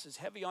loss is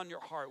heavy on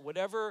your heart,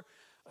 whatever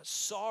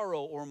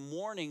sorrow or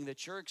mourning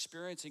that you're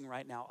experiencing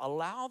right now,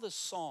 allow the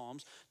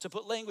Psalms to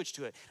put language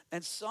to it.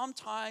 And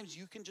sometimes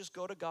you can just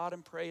go to God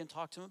and pray and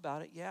talk to him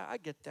about it. Yeah, I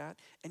get that.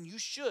 And you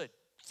should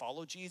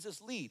follow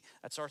Jesus' lead.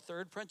 That's our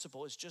third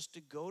principle, is just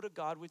to go to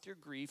God with your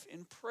grief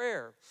in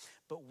prayer.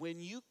 But when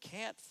you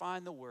can't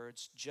find the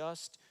words,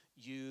 just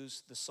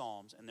use the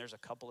Psalms. And there's a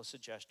couple of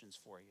suggestions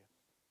for you.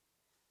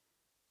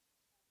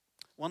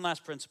 One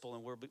last principle,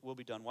 and we'll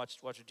be done. Watch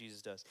what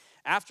Jesus does.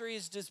 After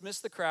he's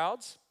dismissed the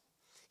crowds,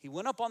 he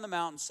went up on the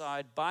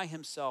mountainside by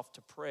himself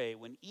to pray.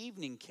 When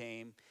evening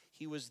came,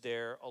 he was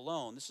there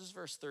alone. This is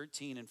verse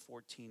 13 and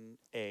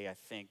 14a, I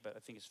think, but I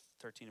think it's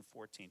 13 and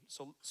 14.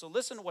 So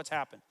listen to what's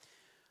happened.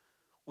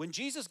 When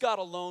Jesus got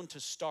alone to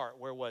start,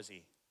 where was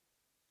he?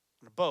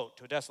 On a boat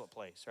to a desolate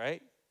place,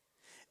 right?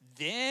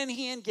 Then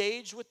he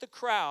engaged with the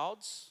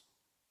crowds,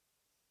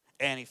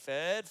 and he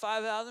fed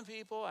 5,000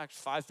 people,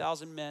 actually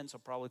 5,000 men, so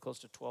probably close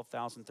to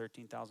 12,000,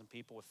 13,000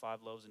 people with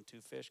 5 loaves and 2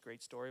 fish.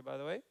 Great story, by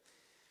the way.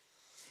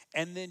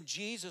 And then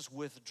Jesus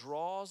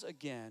withdraws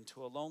again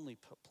to a lonely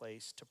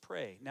place to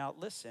pray. Now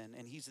listen,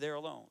 and he's there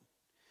alone.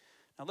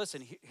 Now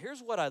listen,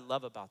 here's what I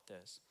love about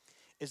this,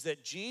 is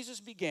that Jesus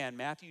began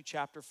Matthew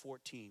chapter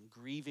 14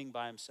 grieving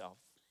by himself.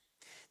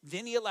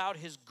 Then he allowed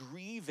his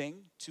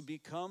grieving to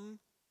become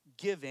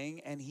giving,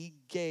 and he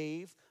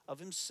gave of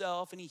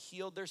himself, and he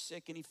healed their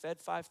sick, and he fed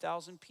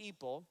 5,000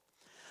 people.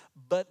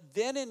 But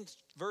then in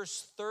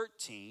verse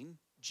 13,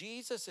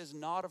 Jesus is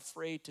not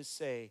afraid to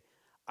say,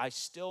 I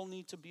still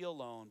need to be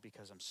alone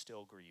because I'm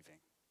still grieving.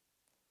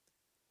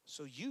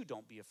 So you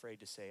don't be afraid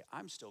to say,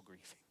 I'm still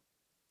grieving.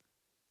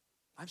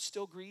 I'm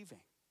still grieving.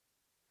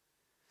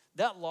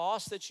 That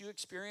loss that you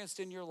experienced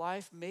in your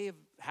life may have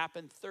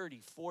happened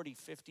 30, 40,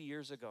 50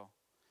 years ago.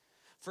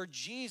 For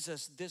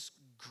Jesus, this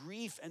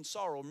grief and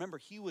sorrow, remember,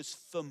 he was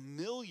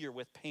familiar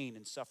with pain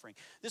and suffering.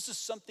 This is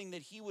something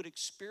that he would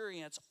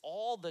experience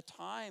all the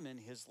time in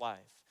his life.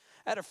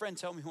 I had a friend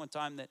tell me one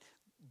time that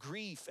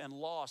grief and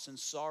loss and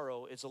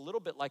sorrow is a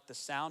little bit like the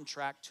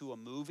soundtrack to a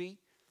movie.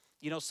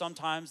 You know,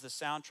 sometimes the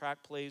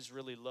soundtrack plays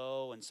really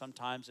low and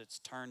sometimes it's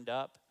turned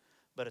up,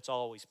 but it's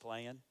always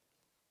playing.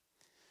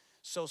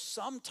 So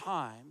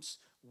sometimes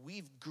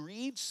we've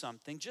grieved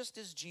something just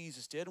as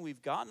Jesus did, and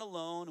we've gotten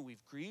alone and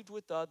we've grieved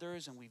with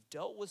others and we've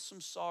dealt with some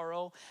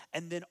sorrow,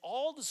 and then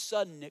all of a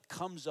sudden it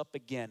comes up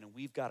again and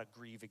we've got to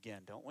grieve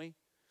again, don't we?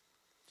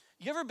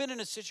 You ever been in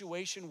a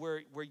situation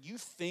where you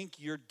think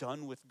you're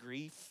done with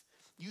grief?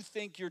 You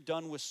think you're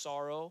done with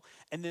sorrow,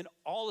 and then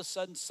all of a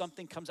sudden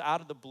something comes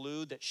out of the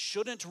blue that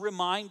shouldn't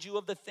remind you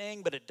of the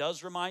thing, but it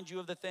does remind you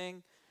of the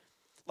thing,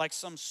 like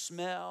some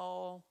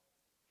smell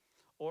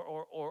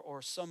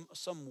or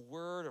some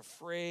word or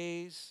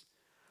phrase,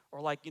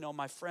 or like, you know,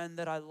 my friend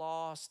that I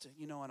lost,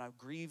 you know, and I'm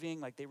grieving,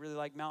 like they really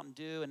like Mountain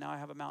Dew, and now I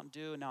have a Mountain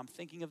Dew, and now I'm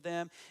thinking of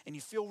them, and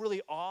you feel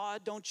really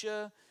odd, don't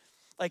you?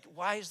 Like,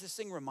 why is this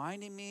thing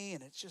reminding me?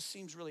 And it just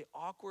seems really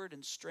awkward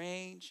and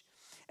strange.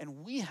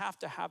 And we have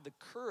to have the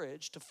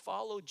courage to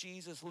follow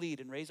Jesus'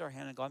 lead and raise our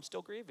hand and go, I'm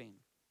still grieving.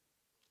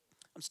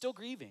 I'm still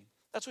grieving.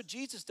 That's what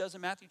Jesus does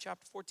in Matthew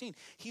chapter 14.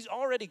 He's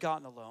already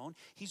gotten alone.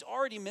 He's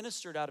already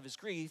ministered out of his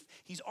grief.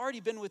 He's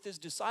already been with his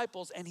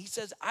disciples. And he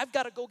says, I've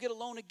got to go get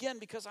alone again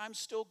because I'm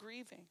still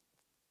grieving.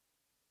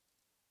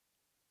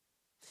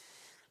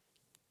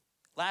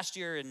 Last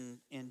year in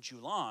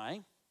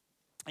July,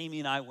 Amy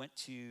and I went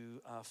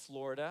to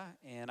Florida,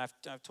 and I've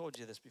told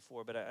you this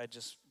before, but I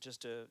just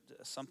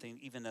something,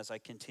 even as I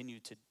continue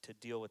to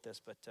deal with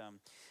this, but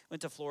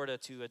went to Florida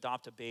to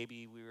adopt a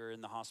baby. We were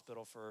in the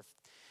hospital for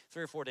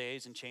 3 or 4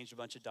 days and changed a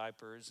bunch of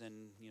diapers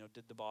and, you know,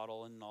 did the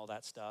bottle and all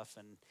that stuff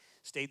and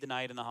stayed the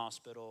night in the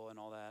hospital and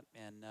all that.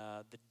 And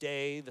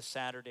the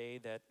Saturday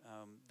that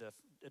the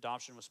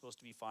adoption was supposed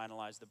to be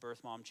finalized, the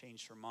birth mom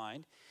changed her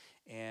mind,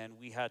 and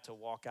we had to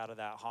walk out of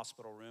that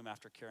hospital room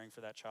after caring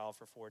for that child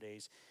for 4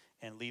 days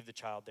and leave the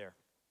child there.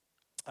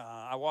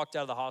 I walked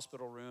out of the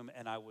hospital room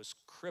and I was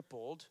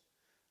crippled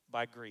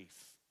by grief.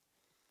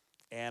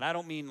 And I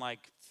don't mean like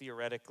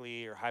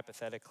theoretically or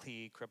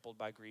hypothetically crippled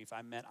by grief.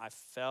 I meant I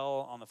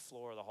fell on the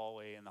floor of the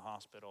hallway in the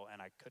hospital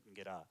and I couldn't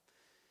get up.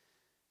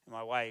 And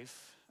my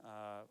wife,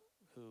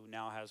 who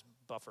now has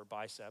buffer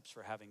biceps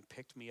for having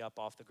picked me up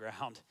off the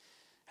ground,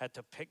 had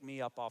to pick me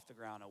up off the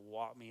ground and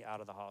walk me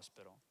out of the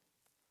hospital.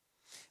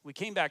 We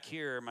came back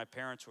here, my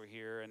parents were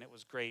here, and it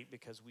was great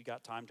because we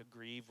got time to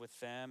grieve with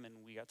them and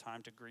we got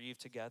time to grieve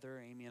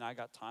together. Amy and I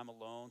got time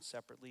alone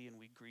separately, and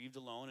we grieved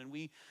alone, and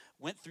we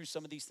went through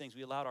some of these things.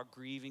 We allowed our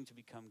grieving to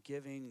become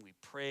giving. We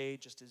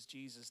prayed just as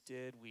Jesus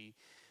did. We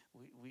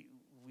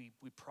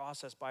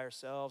processed by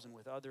ourselves and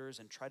with others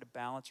and tried to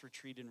balance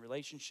retreat in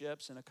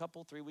relationships. And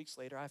 3 weeks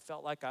later, I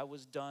felt like I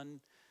was done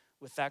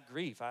with that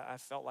grief. I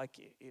felt like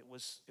it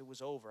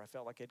was over. I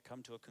felt like it had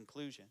come to a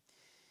conclusion.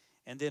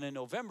 And then in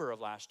November of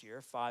last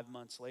year, 5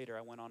 months later,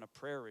 I went on a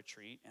prayer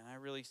retreat, and I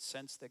really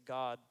sensed that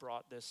God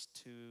brought this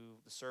to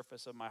the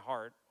surface of my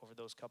heart over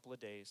those couple of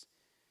days.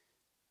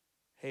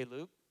 Hey,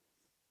 Luke,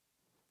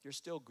 you're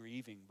still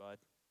grieving, bud.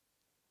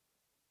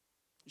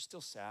 You're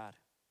still sad.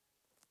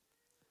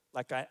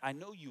 Like, I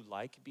know you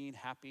like being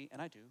happy,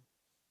 and I do.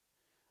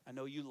 I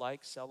know you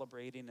like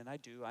celebrating, and I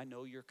do. I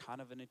know you're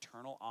kind of an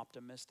eternal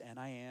optimist, and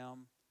I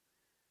am.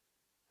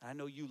 I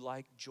know you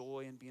like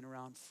joy and being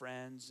around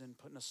friends and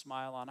putting a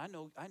smile on. I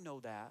know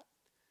that.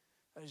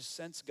 I just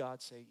sense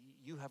God say,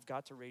 you have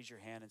got to raise your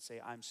hand and say,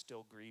 I'm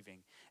still grieving.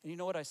 And you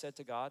know what I said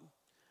to God?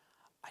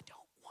 I don't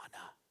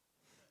wanna.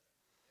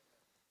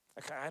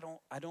 Like,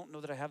 I don't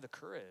know that I have the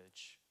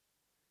courage.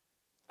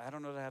 I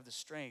don't know that I have the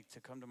strength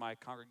to come to my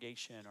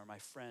congregation or my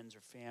friends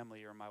or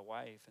family or my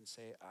wife and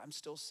say, I'm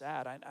still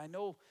sad. I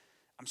know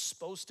I'm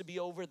supposed to be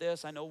over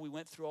this. I know we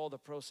went through all the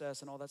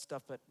process and all that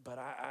stuff, but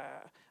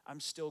I'm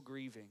still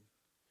grieving.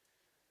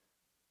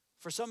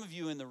 For some of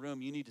you in the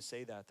room, you need to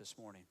say that this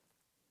morning.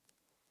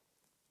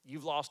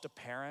 You've lost a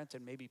parent,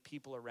 and maybe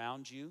people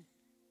around you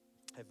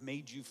have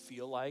made you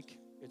feel like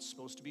it's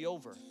supposed to be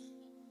over,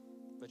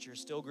 but you're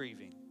still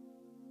grieving.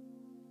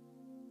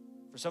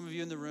 For some of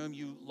you in the room,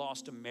 you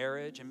lost a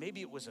marriage, and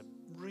maybe it was a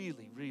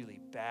really,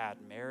 really bad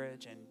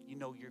marriage, and you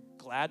know you're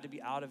glad to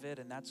be out of it,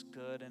 and that's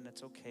good, and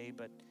it's okay,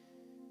 but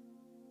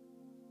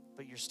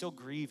you're still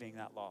grieving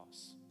that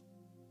loss.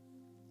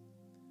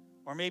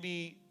 Or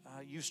maybe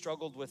you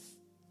struggled with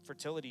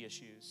fertility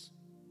issues,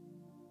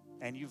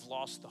 and you've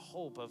lost the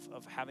hope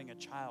of having a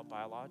child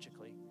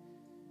biologically.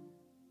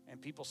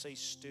 And people say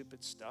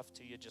stupid stuff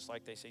to you, just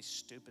like they say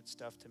stupid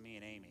stuff to me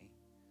and Amy.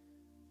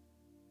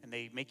 And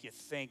they make you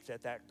think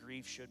that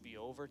grief should be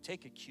over.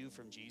 Take a cue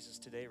from Jesus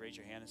today. Raise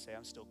your hand and say,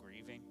 I'm still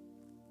grieving.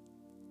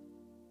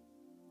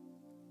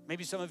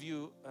 Maybe some of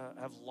you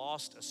have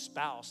lost a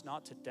spouse,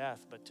 not to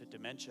death, but to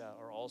dementia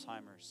or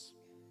Alzheimer's.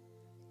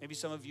 Maybe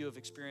some of you have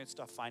experienced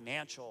a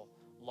financial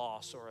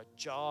loss or a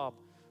job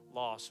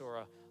loss or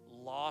a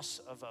loss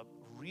of a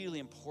really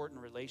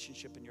important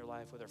relationship in your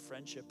life, whether a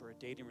friendship or a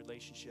dating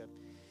relationship.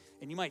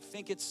 And you might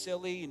think it's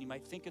silly and you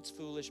might think it's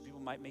foolish. People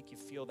might make you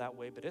feel that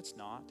way, but it's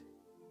not.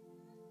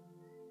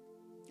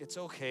 It's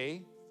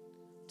okay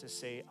to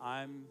say,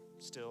 I'm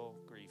still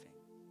grieving.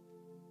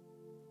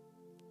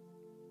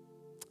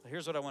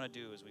 Here's what I want to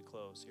do as we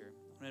close here.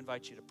 I'm going to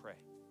invite you to pray.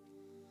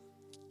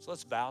 So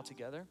let's bow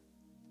together.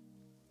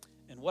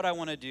 And what I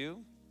want to do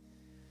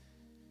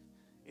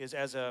is,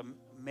 as a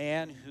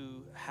man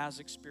who has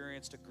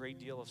experienced a great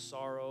deal of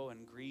sorrow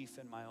and grief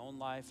in my own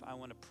life, I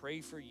want to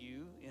pray for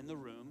you in the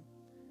room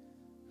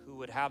who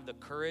would have the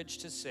courage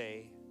to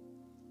say,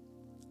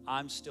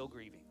 I'm still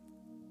grieving.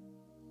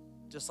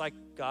 Just like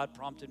God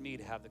prompted me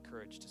to have the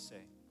courage to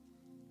say.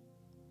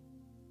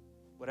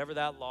 Whatever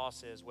that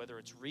loss is, whether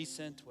it's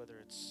recent, whether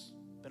it's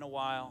been a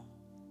while,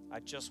 I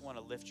just want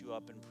to lift you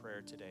up in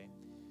prayer today.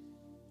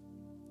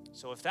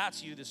 So if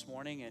that's you this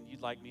morning and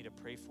you'd like me to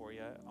pray for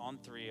you, on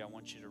 3, I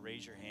want you to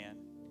raise your hand.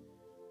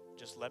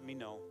 Just let me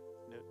know.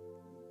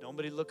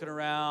 Nobody looking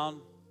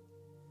around.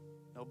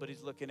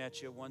 Nobody's looking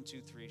at you. 1,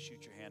 2, 3,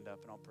 shoot your hand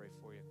up and I'll pray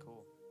for you.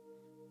 Cool.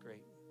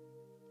 Great.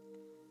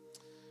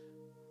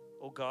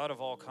 Oh God of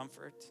all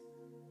comfort,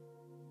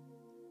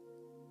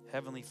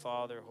 Heavenly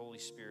Father, Holy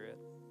Spirit,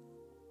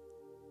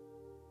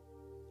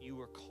 you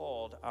were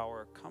called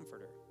our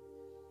comforter,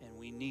 and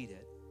we need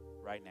it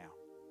right now.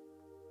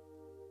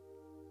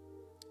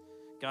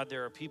 God,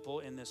 there are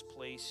people in this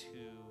place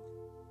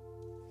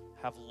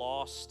who have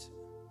lost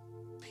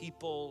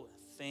people,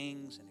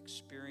 things, and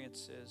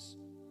experiences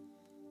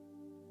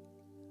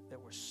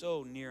that were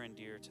so near and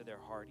dear to their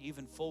heart.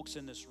 Even folks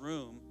in this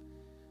room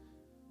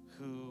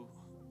who,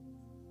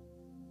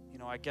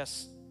 I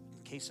guess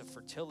in case of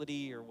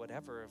fertility or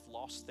whatever, have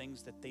lost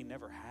things that they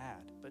never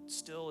had, but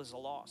still is a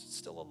loss. It's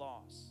still a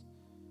loss.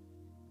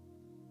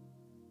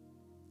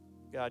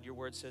 God, your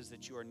word says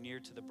that you are near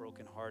to the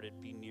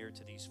brokenhearted. Be near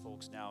to these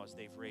folks now as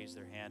they've raised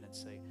their hand and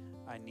say,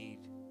 I need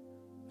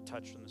a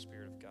touch from the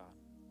Spirit of God.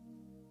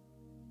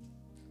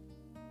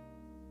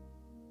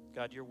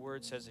 God, your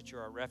word says that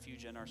you're our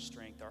refuge and our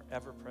strength, our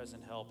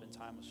ever-present help in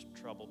time of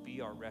trouble.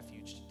 Be our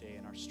refuge today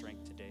and our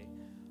strength today,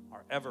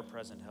 our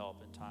ever-present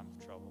help in time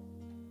of trouble.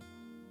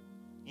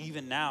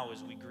 Even now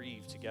as we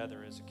grieve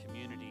together as a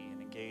community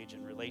and engage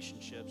in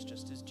relationships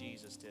just as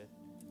Jesus did,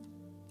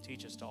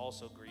 teach us to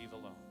also grieve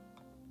alone.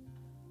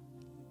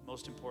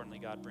 Most importantly,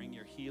 God, bring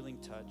your healing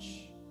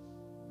touch,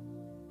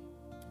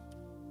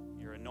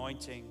 your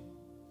anointing,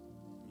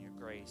 and your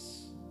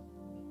grace,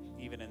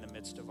 even in the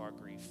midst of our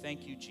grief.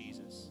 Thank you,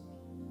 Jesus,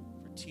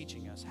 for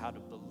teaching us how to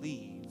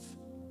believe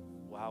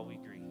while we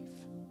grieve.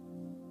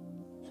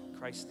 In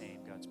Christ's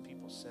name, God's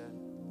people said,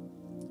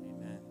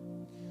 amen.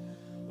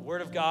 The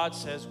Word of God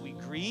says we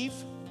grieve,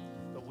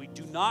 but we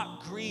do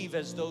not grieve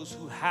as those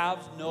who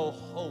have no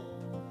hope.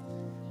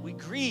 We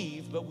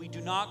grieve, but we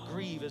do not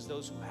grieve as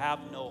those who have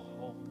no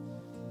hope.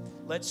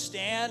 Let's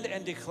stand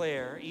and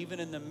declare, even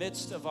in the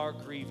midst of our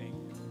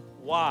grieving,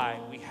 why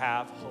we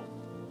have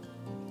hope.